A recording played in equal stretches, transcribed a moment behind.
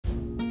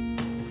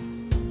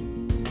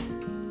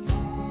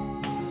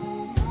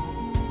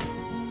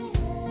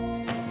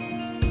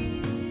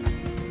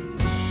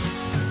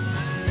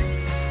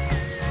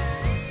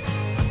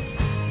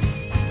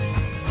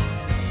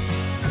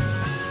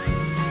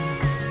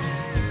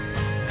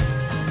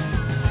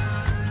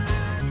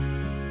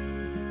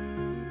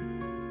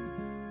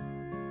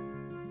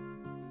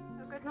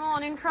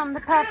from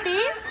the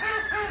puppies.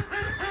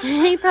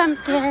 Hey,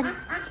 pumpkin.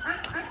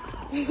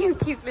 You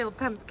cute little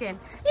pumpkin.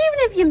 Even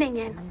if you're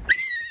minging.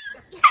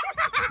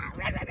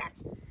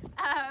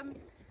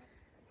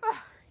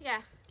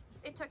 Yeah,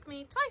 it took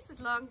me twice as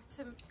long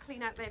to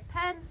clean out their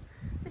pen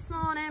this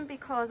morning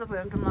because I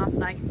wormed them last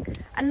night.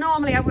 And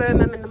normally I worm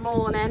them in the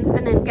morning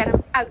and then get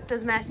them out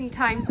as many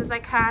times as I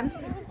can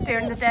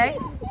during the day.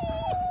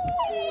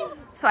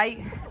 So I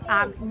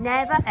am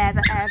never,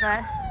 ever,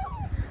 ever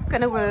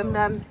gonna worm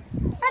them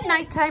at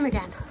night time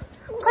again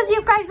because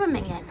you guys were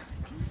minging,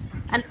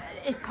 and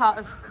it's part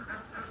of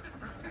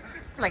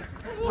like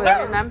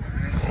worming them.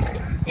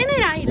 Isn't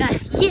it, Isla?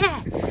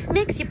 Yeah,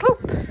 makes you poop.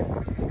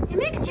 It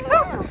makes you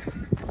poop.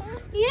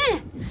 Yeah.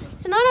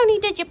 So not only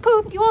did you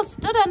poop, you all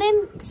stood on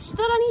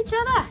each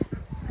other.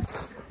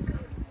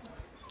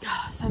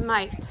 Oh, so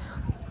I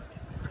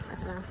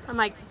don't know, I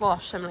might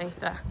wash them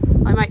later.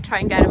 I might try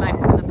and get them out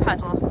from the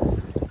puddle.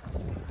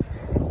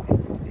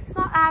 It's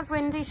not as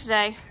windy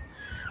today.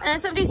 And then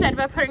somebody said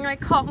about putting like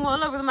cotton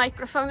wool over the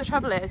microphone. The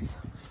trouble is,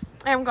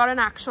 I haven't got an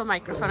actual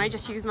microphone. I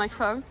just use my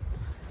phone.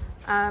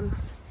 But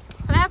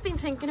I have been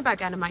thinking about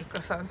getting a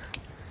microphone.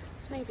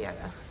 So maybe I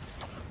will.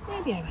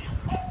 Maybe I will.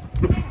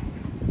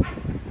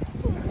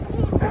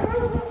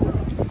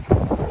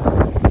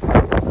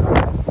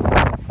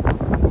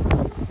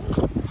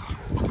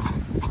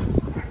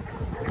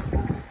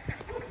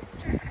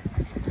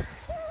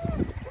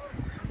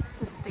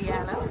 Mr.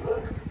 Yellow.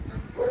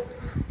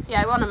 So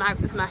yeah, I want them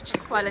out as much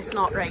while it's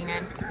not raining.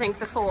 I think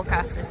the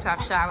forecast is to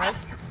have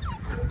showers.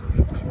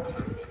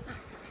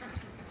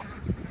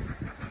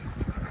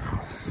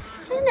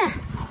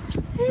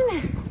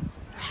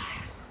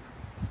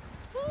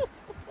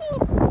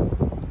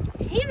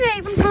 Hey,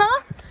 Ravenclaw.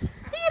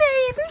 Hey,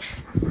 Raven.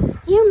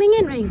 You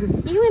minging,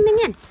 Raven. You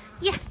minging.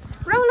 Yeah,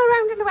 roll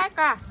around in the wet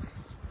grass.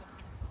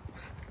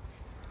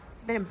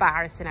 It's a bit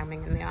embarrassing how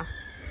minging they are.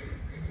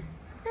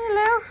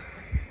 Hello.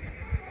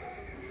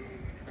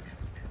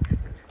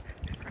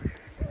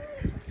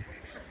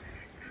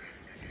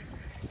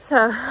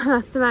 So I'm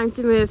at the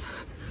mountain with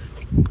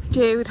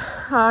Jude,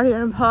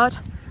 Aria and Pod,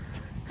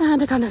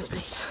 and I got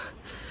nosebleed.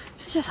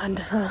 It's just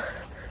wonderful.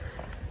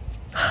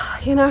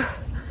 You know,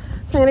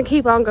 so I'm going to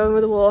keep on going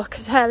with the walk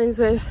because Helen's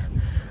with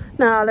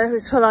Nala,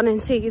 who's full on in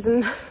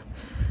season,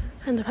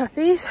 and the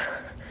puppies. I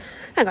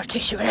haven't got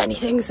tissue or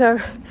anything, so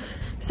if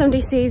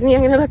somebody sees me,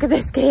 I'm going to look a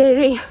bit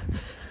scary.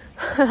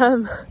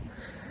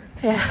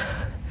 Yeah.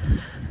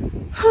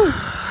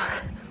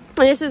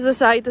 And this is the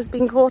side that's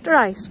been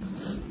cauterised.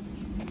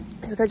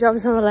 Because the job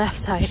is on the left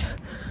side.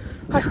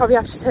 I'd probably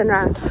have to turn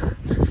around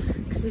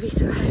because it'd be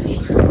so heavy.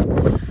 So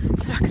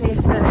luckily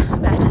it's the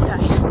better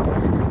side.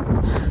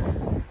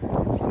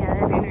 So yeah,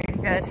 they've been really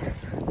good.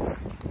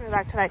 We're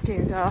about to let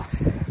Jude off.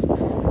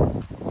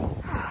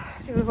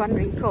 Do one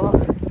recall.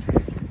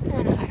 And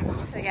then I'll let him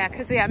off. So yeah,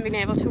 because we haven't been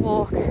able to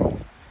walk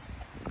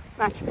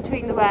much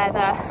between the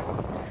weather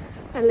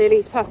and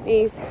Lily's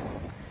puppies.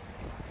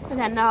 And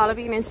then Nala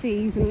being in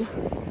season.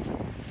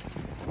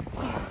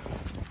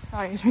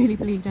 Sorry, it's really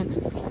bleeding.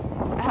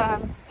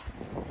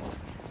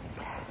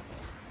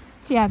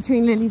 So yeah,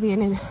 between Lily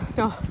being in,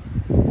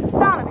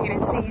 Nala being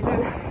in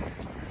season,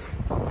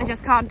 I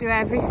just can't do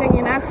everything,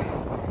 you know.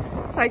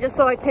 So I just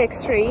thought I'd take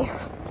 3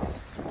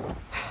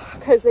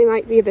 because they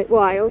might be a bit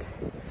wild.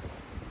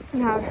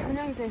 Now, the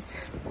nose is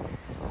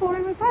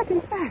pouring my blood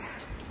instead.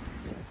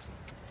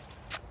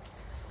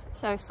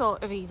 So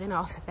sort of easing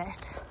off a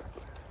bit.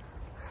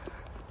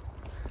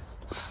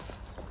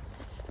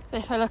 But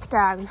if I look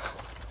down,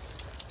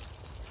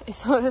 it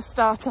sort of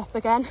starts up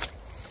again.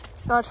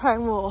 So I'll try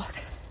and walk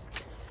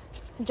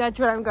and judge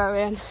where I'm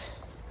going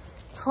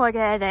before I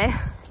get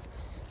there,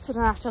 so I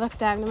don't have to look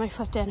down at my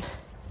footing.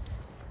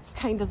 It's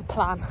kind of the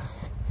plan.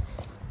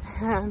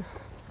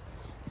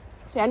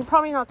 So yeah, I'm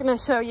probably not going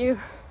to show you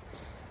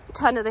a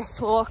ton of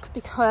this walk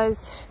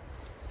because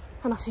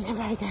I'm not feeling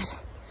very good,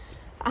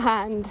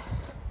 and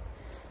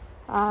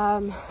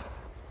the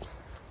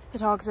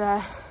dogs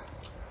are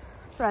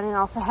running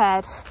off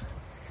ahead,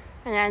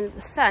 and then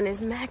the sun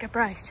is mega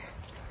bright.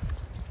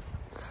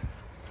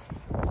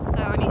 So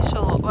only a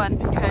short one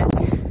because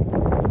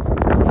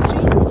obvious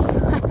reasons.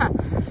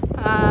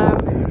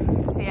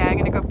 So yeah, I'm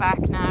gonna go back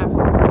now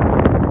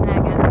and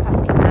then get the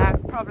puppies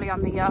out, probably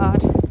on the yard,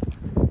 to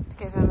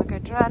give them a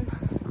good run.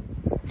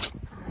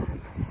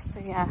 So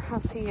yeah, I'll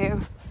see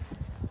you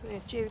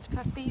with Jude's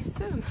puppies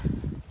soon.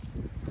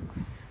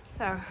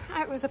 So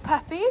out with the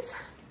puppies.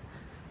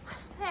 I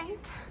think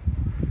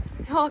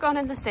they've all gone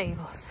in the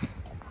stables,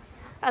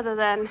 other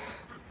than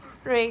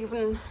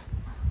Raven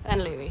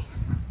and Louie.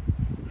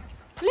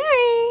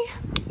 Louie!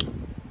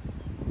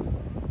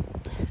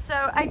 So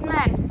I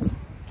meant,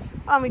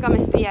 oh, we got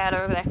Mr.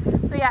 Yellow over there.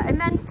 So yeah, I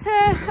meant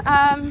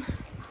to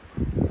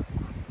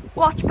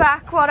watch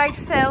back what I'd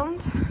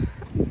filmed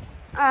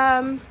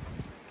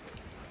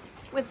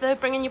with the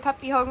bringing your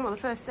puppy home, or the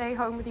first day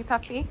home with your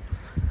puppy.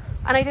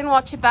 And I didn't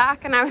watch it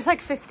back, and I was like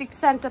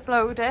 50%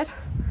 uploaded.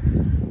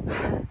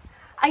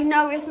 I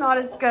know it's not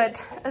as good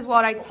as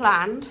what I'd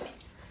planned,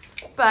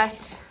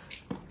 but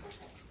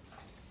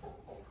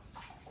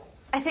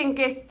I think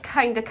it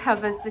kind of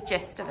covers the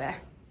gist of it.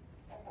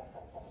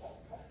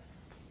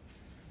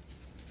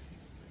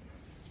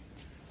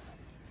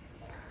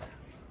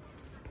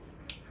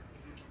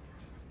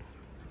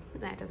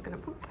 Meadow's gonna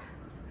poop.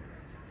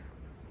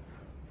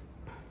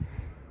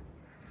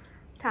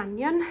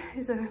 Tanyan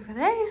is over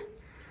there.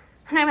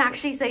 And I'm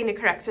actually saying it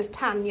correct, so it's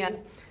Tanyan.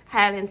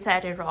 Helen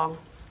said it wrong,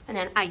 and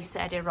then I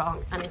said it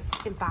wrong, and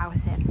it's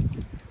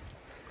embarrassing.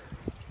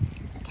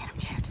 Get him,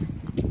 Jude.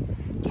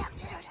 Get him,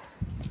 Jude.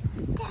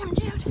 Get him,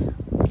 Jude.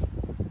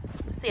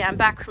 So yeah, I'm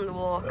back from the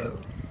walk.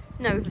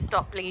 Nose has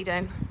stopped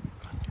bleeding.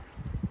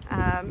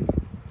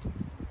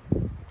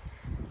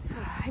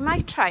 I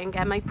might try and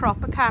get my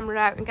proper camera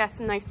out and get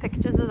some nice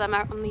pictures of them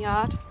out on the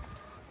yard.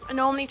 I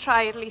normally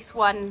try at least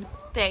one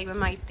day with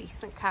my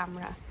decent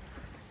camera.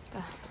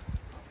 But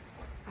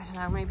I don't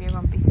know, maybe it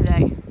won't be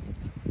today.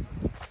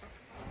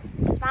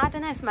 It's mad,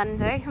 and it's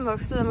Monday, and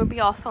most of them will be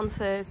off on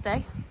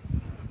Thursday.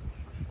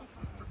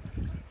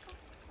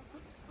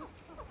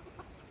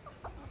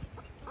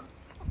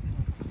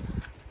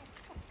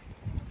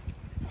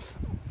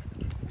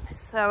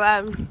 So,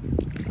 yeah.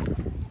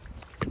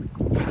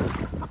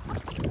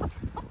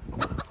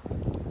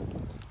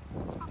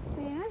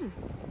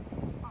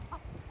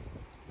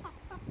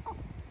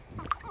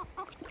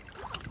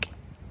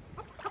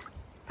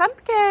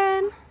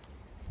 Pumpkin!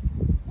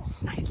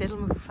 It's a nice little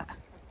mover.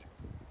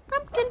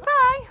 Pumpkin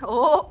pie!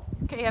 Oh,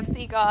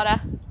 KFC got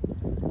her.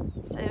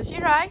 Serves you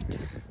right.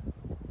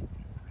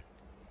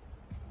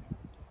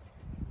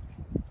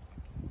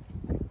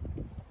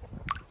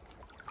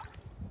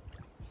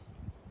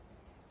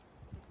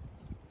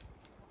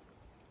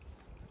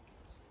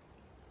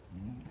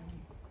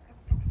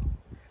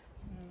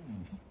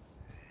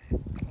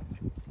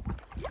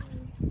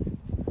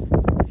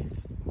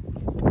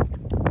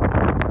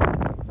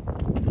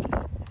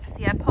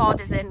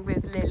 Pod is in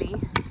with Lily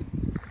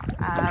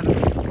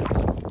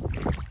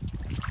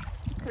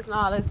because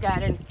Nala's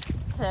getting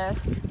to the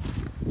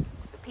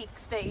peak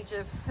stage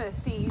of her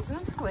season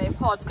where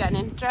Pod's getting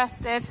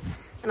interested,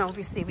 and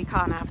obviously we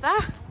can't have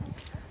that.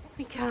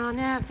 We can't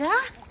have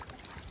that.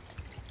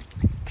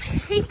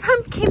 Hey,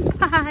 pumpkin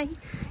pie.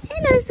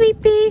 Hello,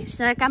 sweet pea. She's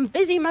like, I'm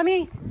busy,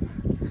 mummy.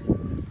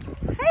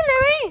 Hey,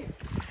 Louie.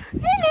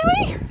 Hey,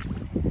 Louie.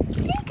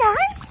 Hey,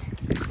 guys.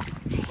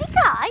 Hey,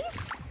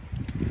 guys.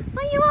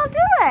 What are you all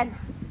doing?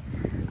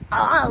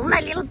 Oh, my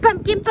little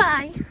pumpkin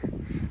pie.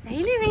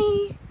 Hey,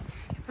 Louie.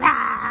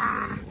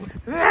 Rah,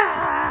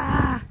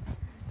 rah.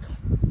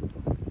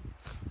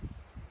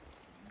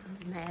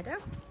 There's Meadow.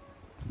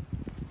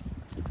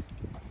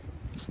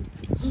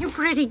 You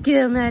pretty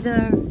girl,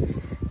 Meadow.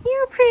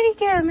 You pretty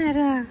girl,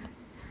 Meadow.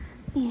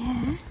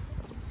 Yeah.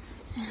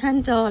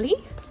 And Dolly.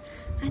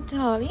 And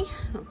Dolly.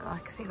 Oh, God, I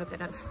can feel a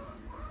bit of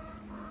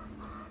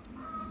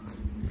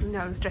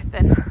nose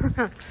dripping.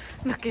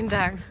 Looking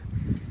down.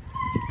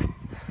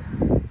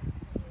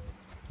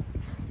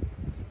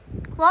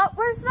 What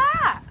was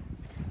that?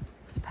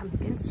 This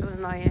pumpkin's still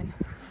annoying.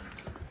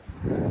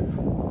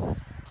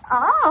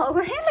 Oh,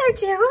 hello,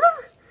 Jewel.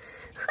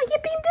 What you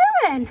been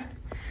doing?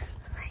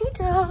 Hey,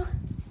 doll.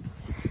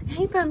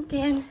 Hey,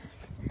 pumpkin.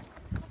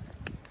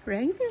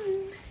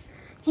 Raven.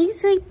 Hey,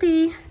 sweet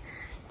pea.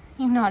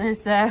 You're not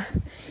as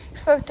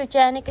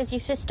photogenic as your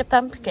sister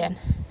Pumpkin.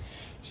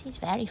 She's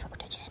very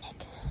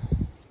photogenic.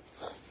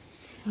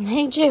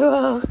 Hey,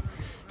 Jewel.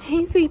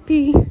 Hey, sweet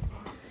pea.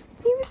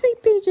 Hey,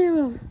 sweet pea,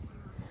 Jewel.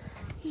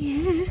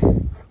 Yeah.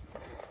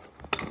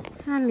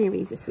 And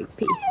Louie's a sweet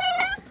pea.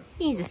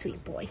 He's a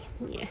sweet boy.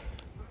 Yeah.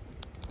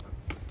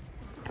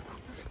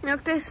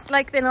 Look, this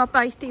like they're not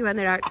bitey when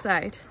they're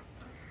outside.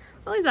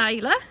 Oh, it's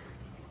Isla.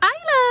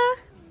 Isla.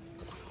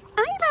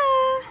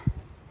 Isla.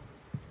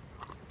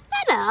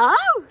 Hello.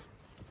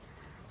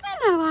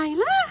 Hello,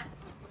 Isla.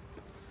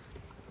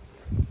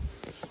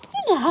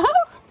 Hello.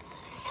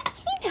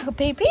 Hello,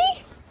 baby.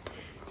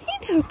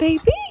 Hello,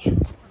 baby.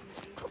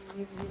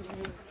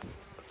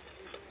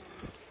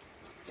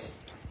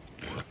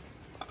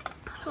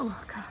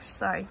 Oh gosh,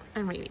 sorry.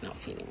 I'm really not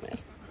feeling well.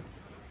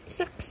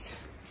 Sucks.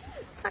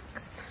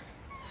 Sucks.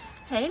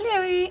 Hey,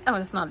 Louie. Oh,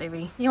 it's not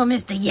Louie. You're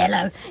Mr.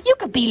 Yellow. You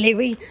could be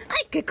Louie.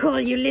 I could call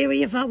you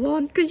Louie if I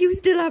want, because you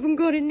still haven't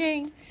got a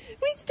name.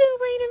 We're still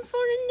waiting for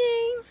a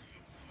name.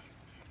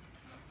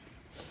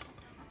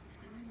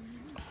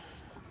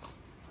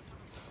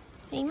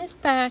 Hey, Miss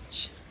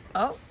Patch.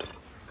 Oh,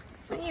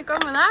 where are you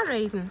going with that,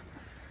 Raven?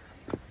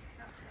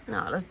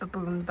 No, that's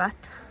baboon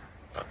butt.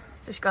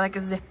 So she's got like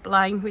a zip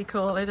line, we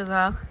call it as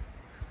well.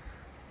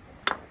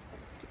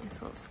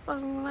 It's all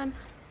swollen.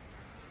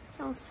 It's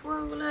all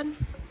swollen.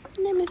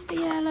 And then Mr.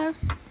 Yellow.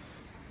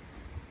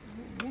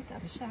 You have to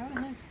have a shower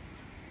now.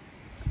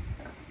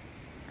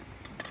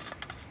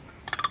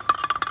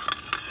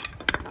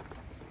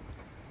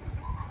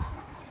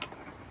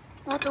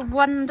 What a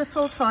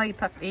wonderful toy,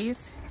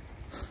 puppies.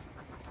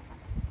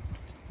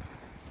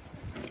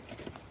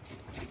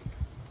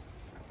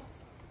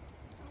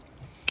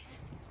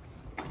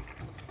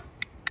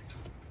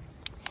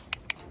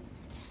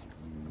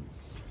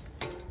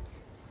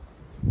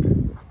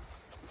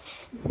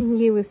 And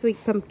you a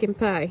sweet pumpkin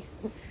pie.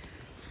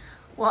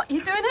 What are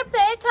you doing up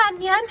there,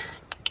 Tanyan?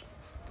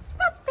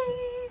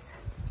 Puppies.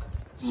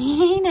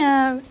 I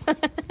know.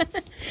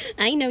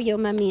 I know your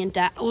mummy and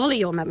dad, all of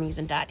your mummies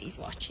and daddies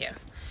watch you.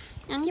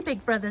 And your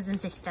big brothers and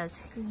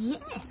sisters. Yeah.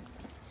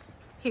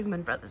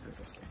 Human brothers and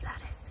sisters,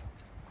 that is.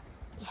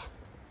 Yeah.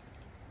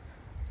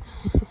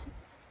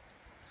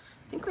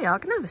 I think we are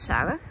going to have a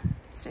shower.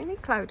 It's really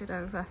clouded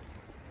over.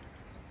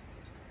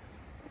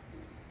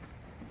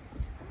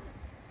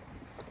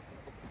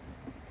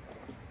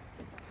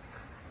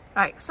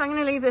 Right, so I'm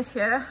going to leave this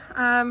here.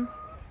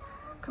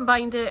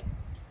 Combined it,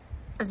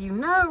 as you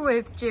know,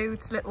 with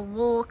Jude's little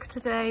walk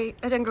today.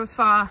 I didn't go as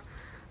far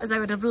as I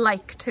would have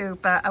liked to,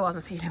 but I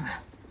wasn't feeling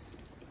well.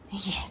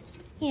 Yeah,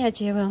 yeah,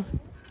 Jewel.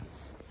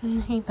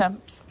 He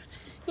pumps.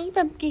 Hey,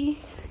 Pumpkin.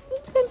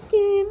 Hey,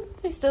 Pumpkin.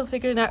 I'm still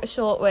figuring out a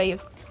short way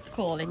of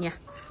calling you.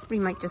 We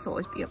might just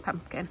always be a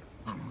pumpkin.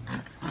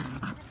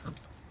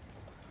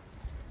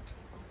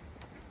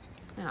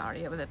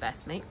 Aria with her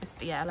best mate,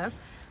 Mr. Yellow.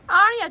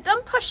 Aria,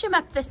 don't push him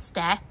up the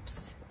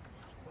steps.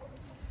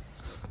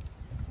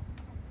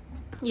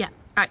 Yeah,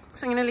 right.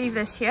 So I'm going to leave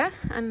this here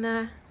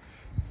and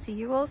see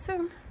you all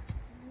soon.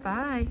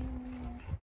 Bye.